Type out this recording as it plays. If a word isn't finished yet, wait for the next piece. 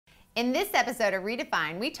In this episode of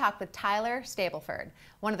reDefine, we talk with Tyler Stableford,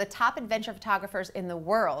 one of the top adventure photographers in the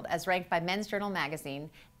world as ranked by Men's Journal magazine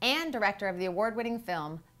and director of the award-winning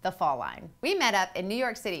film, The Fall Line. We met up in New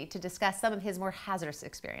York City to discuss some of his more hazardous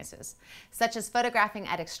experiences, such as photographing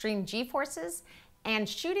at extreme G-forces and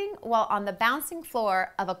shooting while on the bouncing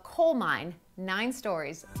floor of a coal mine 9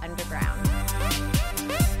 stories underground.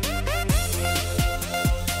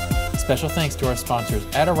 Special thanks to our sponsors,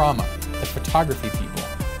 Adorama, the photography people,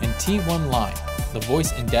 and T1 Line, the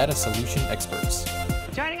voice and data solution experts.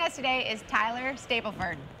 Joining us today is Tyler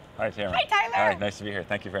Stableford. Hi, Tamara. Hi, Tyler. Hi, nice to be here.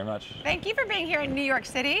 Thank you very much. Thank you for being here in New York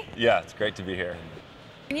City. Yeah, it's great to be here.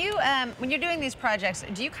 When you're doing these projects,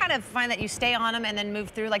 do you kind of find that you stay on them and then move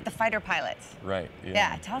through like the fighter pilots? Right.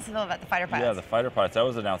 Yeah. Tell us a little about the fighter pilots. Yeah, the fighter pilots. That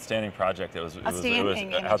was an outstanding project.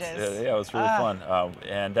 Outstanding images. Yeah, it was really fun.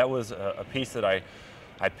 And that was a piece that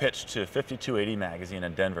I pitched to 5280 magazine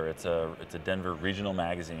in Denver. It's a Denver regional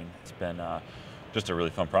magazine. It's been just a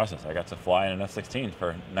really fun process. I got to fly in an F-16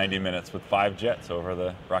 for 90 minutes with 5 jets over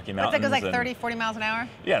the Rocky Mountains. That goes like 30, 40 miles an hour?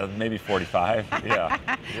 Yeah, maybe 45. Yeah.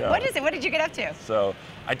 What is it? What did you get up to? So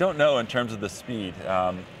I don't know in terms of the speed.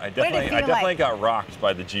 I definitely got rocked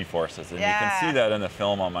by the G-forces, and you can see that in the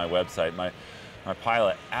film on my website. My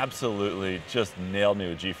pilot absolutely just nailed me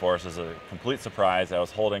with G-forces. A complete surprise. I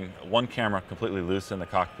was holding one camera completely loose in the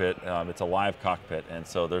cockpit. It's a live cockpit, and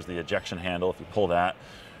so there's the ejection handle. If you pull that,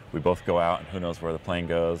 we both go out, and who knows where the plane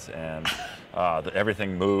goes, and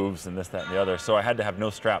everything moves, and this, that, and the other. So I had to have no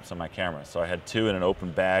straps on my camera. So I had 2 in an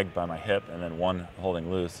open bag by my hip, and then 1 holding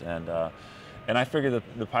loose. And I figured that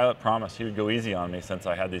the pilot promised he would go easy on me since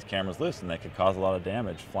I had these cameras loose and they could cause a lot of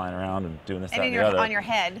damage flying around and doing this, that, and the other. On your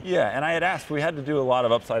head. Yeah, and I had asked, we had to do a lot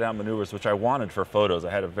of upside down maneuvers, which I wanted for photos.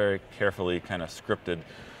 I had a very carefully kind of scripted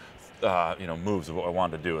moves of what I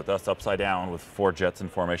wanted to do with us upside down with 4 jets in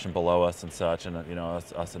formation below us and such, and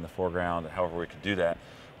us in the foreground, however we could do that.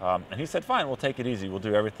 And he said, fine, we'll take it easy. We'll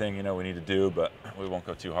do everything we need to do, but we won't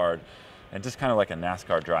go too hard. And just kind of like a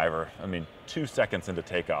NASCAR driver, I mean, 2 seconds into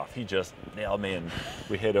takeoff, he just nailed me, and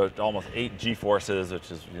we hit almost 8 G-forces,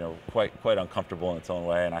 which is quite uncomfortable in its own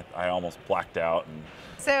way, and I almost blacked out. And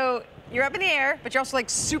so you're up in the air, but you're also like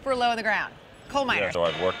super low on the ground. Coal miner. Yeah, so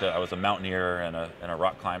I was a mountaineer and a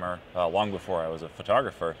rock climber long before I was a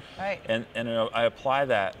photographer. Right. And I apply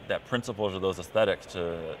that principles or those aesthetics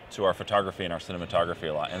to our photography and our cinematography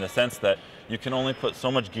a lot, in the sense that you can only put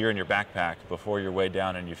so much gear in your backpack before you're way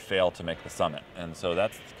down and you fail to make the summit. And so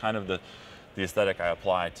that's kind of the aesthetic I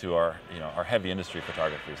apply to our heavy industry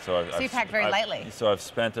photography. So you pack very lightly. So I've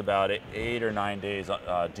spent about 8 or 9 days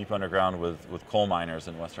deep underground with coal miners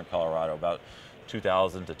in western Colorado, about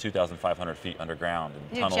 2,000 to 2,500 feet underground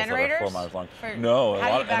in tunnels that are 4 miles long. No,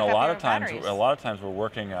 a lot of times we're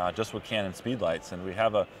working just with Canon speedlights, and we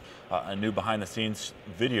have a new behind-the-scenes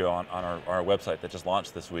video on our website that just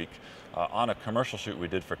launched this week on a commercial shoot we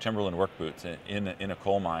did for Timberland work boots in a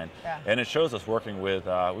coal mine, and it shows us working with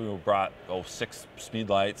we brought 6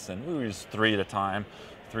 speedlights, and we used 3 at a time.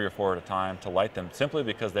 3 or 4 at a time to light them, simply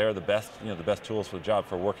because they're the best tools for the job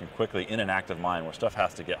for working quickly in an active mine where stuff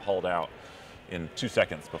has to get hauled out in 2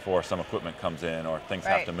 seconds before some equipment comes in or things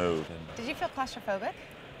have to move. Did you feel claustrophobic?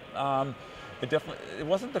 It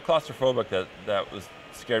wasn't the claustrophobic that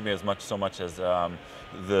scared me so much as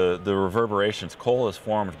the reverberations. Coal is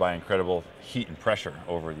formed by incredible heat and pressure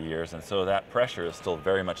over the years, and so that pressure is still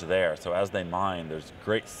very much there. So as they mine, there's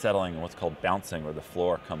great settling and what's called bouncing, where the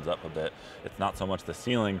floor comes up a bit. It's not so much the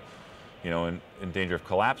ceiling in danger of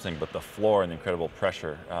collapsing, but the floor and the incredible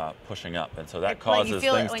pressure pushing up. And so that causes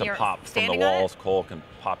things to pop from the walls. Coal can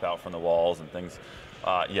pop out from the walls and things.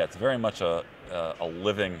 Yeah, it's very much a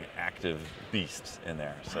living, active beast in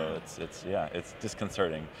there. So it's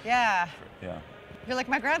disconcerting. Yeah. Yeah. You're like,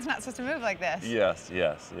 my ground's not supposed to move like this. Yes,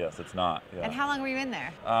 it's not. Yeah. And how long were you in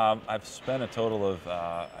there? I've spent a total of,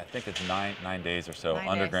 I think it's 9 days or so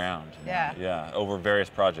underground. Yeah, over various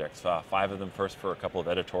projects. 5 of them first for a couple of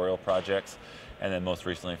editorial projects, and then most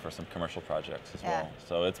recently for some commercial projects as well.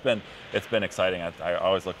 So it's been exciting. I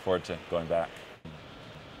always look forward to going back.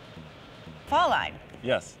 Fall Line.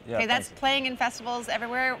 Yes. Yeah. Okay, that's playing in festivals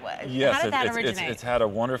everywhere. Yes, how did that originate? It's had a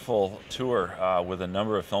wonderful tour with a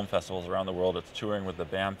number of film festivals around the world. It's touring with the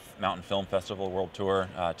Banff Mountain Film Festival World Tour,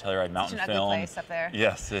 Telluride Mountain Such an Film. ugly place up there.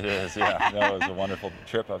 Yes, it is. Yeah, no, it was a wonderful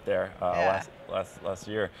trip up there last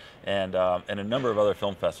year, and a number of other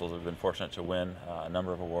film festivals. We've been fortunate to win a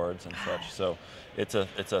number of awards and such. So it's a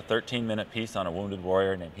 13-minute piece on a wounded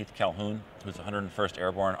warrior named Heath Calhoun, who's a 101st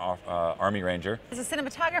Airborne Army Ranger. As a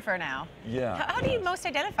cinematographer now. Yeah. How do you most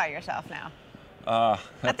identify yourself now? That's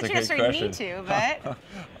not that a you good necessarily question. need to,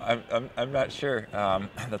 but I'm not sure.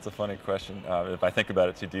 That's a funny question if I think about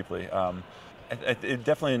it too deeply. It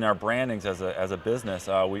definitely in our brandings as a business,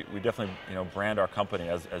 we definitely brand our company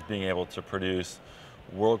as being able to produce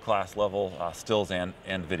world-class level stills and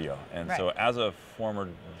video. And right. so as a former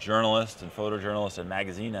journalist and photojournalist and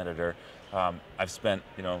magazine editor, I've spent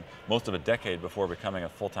most of a decade before becoming a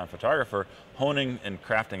full-time photographer honing and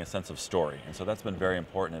crafting a sense of story. And so that's been very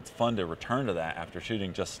important. It's fun to return to that after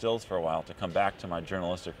shooting just stills for a while, to come back to my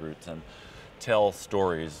journalistic roots and tell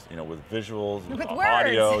stories, with visuals, with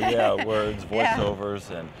audio, words. Words,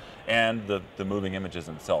 voiceovers, and the moving images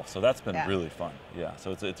themselves. So that's been really fun. Yeah,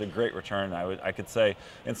 so it's a great return. I could say,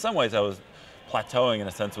 in some ways, I was plateauing in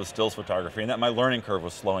a sense with stills photography, and that my learning curve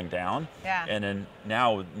was slowing down. Yeah. And then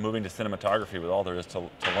now moving to cinematography with all there is to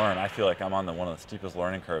learn, I feel like I'm on one of the steepest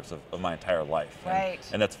learning curves of my entire life. Right.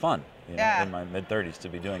 And that's fun, in my mid-30s to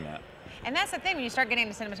be doing that. And that's the thing, when you start getting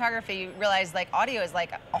into cinematography, you realize like audio is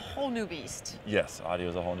like a whole new beast. Yes, audio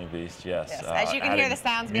is a whole new beast, yes. As you can hear the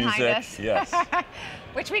sounds behind us. Yes.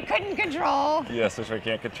 Which we couldn't control. Yes, which we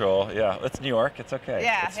can't control. Yeah, it's New York, it's okay.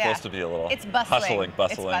 Yeah, it's supposed to be a little it's bustling.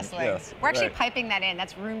 bustling. It's bustling. Yes, we're actually piping that in.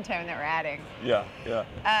 That's room tone that we're adding. Yeah.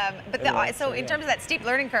 But anyway, so in terms of that steep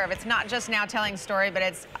learning curve, it's not just now telling story, but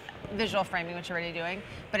it's visual framing, which you're already doing,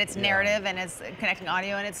 but it's narrative, and it's connecting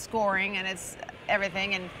audio, and it's scoring, and it's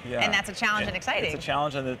everything, and that's a challenge and exciting. It's a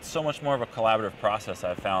challenge, and it's so much more of a collaborative process,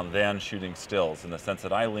 I've found, than shooting stills, in the sense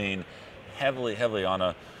that I lean heavily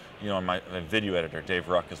on my video editor, Dave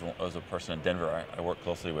Ruck, is a person in Denver I work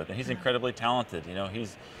closely with, and he's incredibly talented.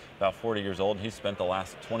 He's about 40 years old, and he's spent the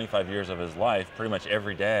last 25 years of his life pretty much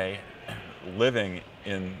every day living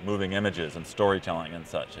in moving images and storytelling and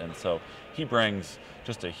such. And so he brings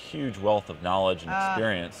just a huge wealth of knowledge and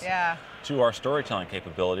experience to our storytelling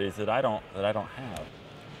capabilities that I don't have.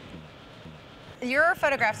 Your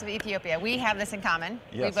photographs of Ethiopia, we have this in common.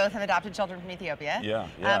 Yes. We both have adopted children from Ethiopia. Yeah,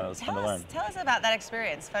 it was fun to learn. Tell us about that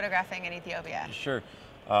experience, photographing in Ethiopia. Sure.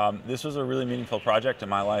 This was a really meaningful project in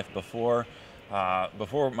my life. Before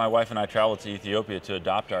my wife and I traveled to Ethiopia to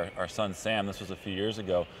adopt our son Sam, this was a few years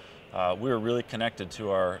ago, we were really connected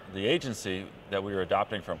to the agency that we were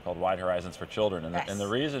adopting from, called Wide Horizons for Children. And the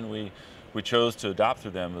reason we chose to adopt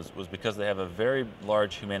through them was because they have a very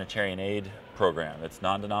large humanitarian aid program. It's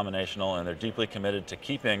non-denominational, and they're deeply committed to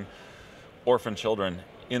keeping orphan children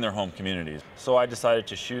in their home communities. So I decided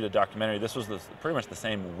to shoot a documentary. This was pretty much the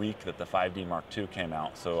same week that the 5D Mark II came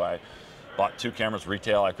out. So I bought 2 cameras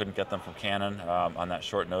retail. I couldn't get them from Canon on that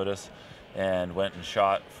short notice, and went and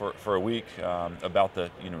shot for a week about the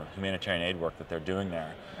humanitarian aid work that they're doing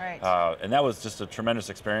there. Right. And that was just a tremendous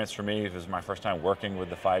experience for me. It was my first time working with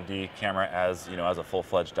the 5D camera as a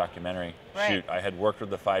full-fledged documentary shoot. I had worked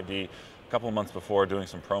with the 5D a couple of months before doing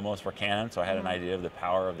some promos for Canon, so I had an idea of the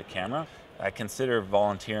power of the camera. I consider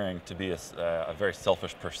volunteering to be a very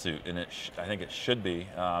selfish pursuit, and I think it should be,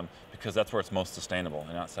 because that's where it's most sustainable,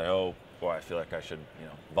 and not say, oh boy, I feel like I should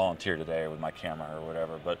volunteer today with my camera or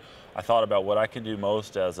whatever. But I thought about what I can do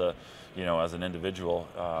most as an individual,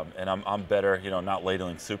 and I'm better, not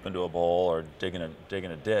ladling soup into a bowl or digging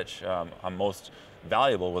a ditch. I'm most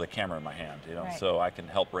valuable with a camera in my hand, so I can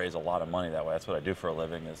help raise a lot of money that way. That's what I do for a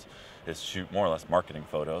living, is shoot more or less marketing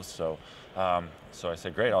photos. So I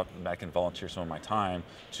said, great, I can volunteer some of my time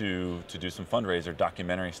to do some fundraiser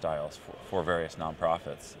documentary styles for various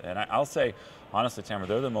nonprofits. And I'll say, honestly, Tamara,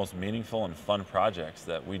 they're the most meaningful and fun projects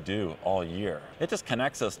that we do all year. It just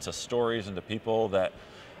connects us to stories and to people that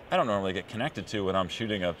I don't normally get connected to when I'm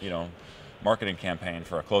shooting a marketing campaign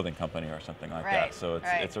for a clothing company or something like that. So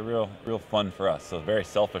it's a real fun for us. So very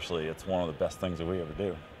selfishly, it's one of the best things that we ever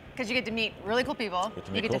do. Because you get to meet really cool people.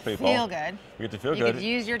 You get to feel good. We get to feel good. You get to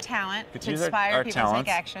use your talent to inspire our people talents, to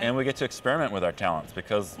take action. and we get to experiment with our talents,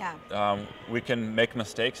 because we can make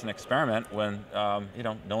mistakes and experiment when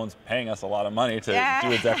no one's paying us a lot of money to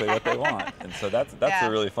do exactly what they want. And so that's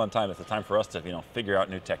a really fun time. It's a time for us to figure out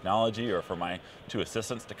new technology, or for my 2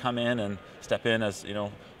 assistants to come in and step in as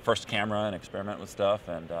first camera and experiment with stuff.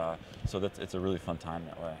 And so it's a really fun time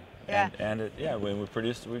that way. When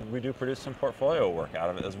we do produce some portfolio work out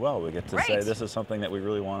of it as well. We get to say this is something that we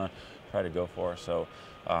really want to try to go for. So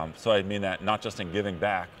I mean that not just in giving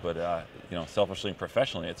back, but selfishly and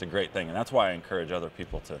professionally, it's a great thing. And that's why I encourage other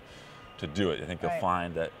people to do it. I think you'll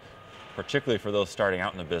find that, particularly for those starting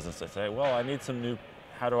out in the business, they say, well, I need some new.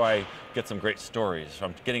 How do I get some great stories? So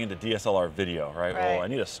I'm getting into DSLR video, right? Well, I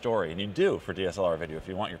need a story, and you do for DSLR video if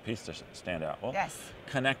you want your piece to stand out. Well,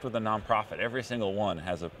 connect with a nonprofit. Every single one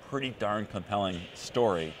has a pretty darn compelling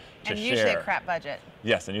story to share. And usually a crap budget.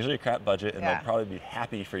 Yes, and usually a crap budget, and they'll probably be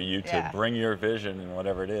happy for you to bring your vision and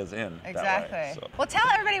whatever it is in. Exactly. That way, so. Well, tell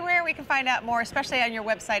everybody where we can find out more, especially on your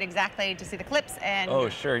website exactly, to see the clips and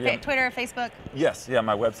Twitter, Facebook. Yes, yeah,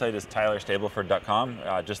 my website is tylerstableford.com.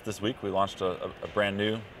 Just this week we launched a brand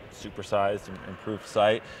new, supersized, improved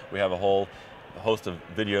site. We have a whole host of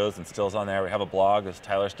videos and stills on there. We have a blog, it's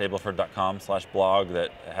tylerstableford.com/blog,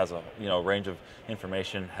 that has a range of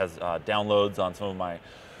information, has downloads on some of my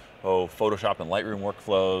Photoshop and Lightroom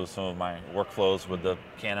workflows, some of my workflows with the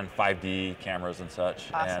Canon 5D cameras and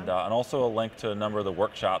such, awesome. And also a link to a number of the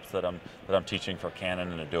workshops that I'm teaching for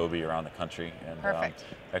Canon and Adobe around the country, and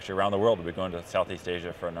actually around the world. We'll be going to Southeast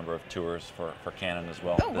Asia for a number of tours for Canon as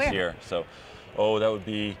well this year. So, that would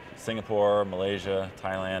be Singapore, Malaysia,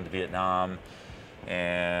 Thailand, Vietnam,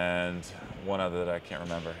 and one other that I can't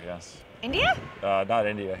remember. Yes. India? Not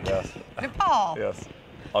India. Yes. Nepal. Yes.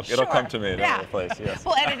 It'll come to me in another place, yes.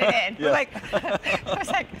 We'll edit it in. We're it was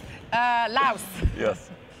like Laos. Yes.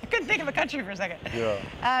 I couldn't think of a country for a second.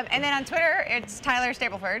 Yeah. And then on Twitter, it's Tyler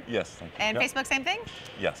Stableford. Yes, thank you. And Facebook, same thing?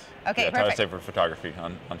 Yes. Okay, perfect. Tyler Stableford Photography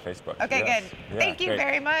on Facebook. Okay, good. Yeah, thank you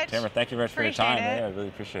very much. Tamara, thank you very much for your time. Yeah, I really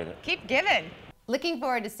appreciate it. Keep giving. Looking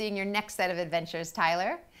forward to seeing your next set of adventures,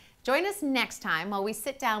 Tyler. Join us next time while we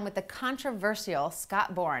sit down with the controversial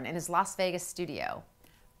Scott Bourne in his Las Vegas studio.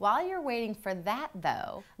 While you're waiting for that,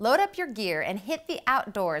 though, load up your gear and hit the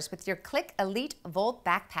outdoors with your Click Elite Volt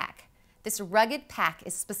backpack. This rugged pack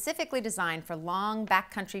is specifically designed for long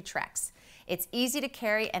backcountry treks. It's easy to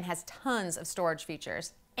carry and has tons of storage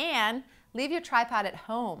features. And leave your tripod at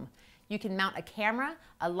home. You can mount a camera,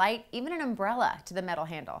 a light, even an umbrella to the metal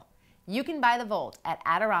handle. You can buy the Volt at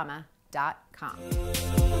Adorama.com.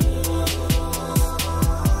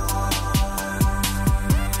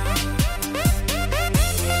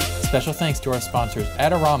 Special thanks to our sponsors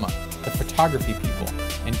Adorama, the photography people,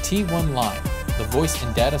 and T1 Line, the voice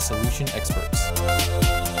and data solution experts.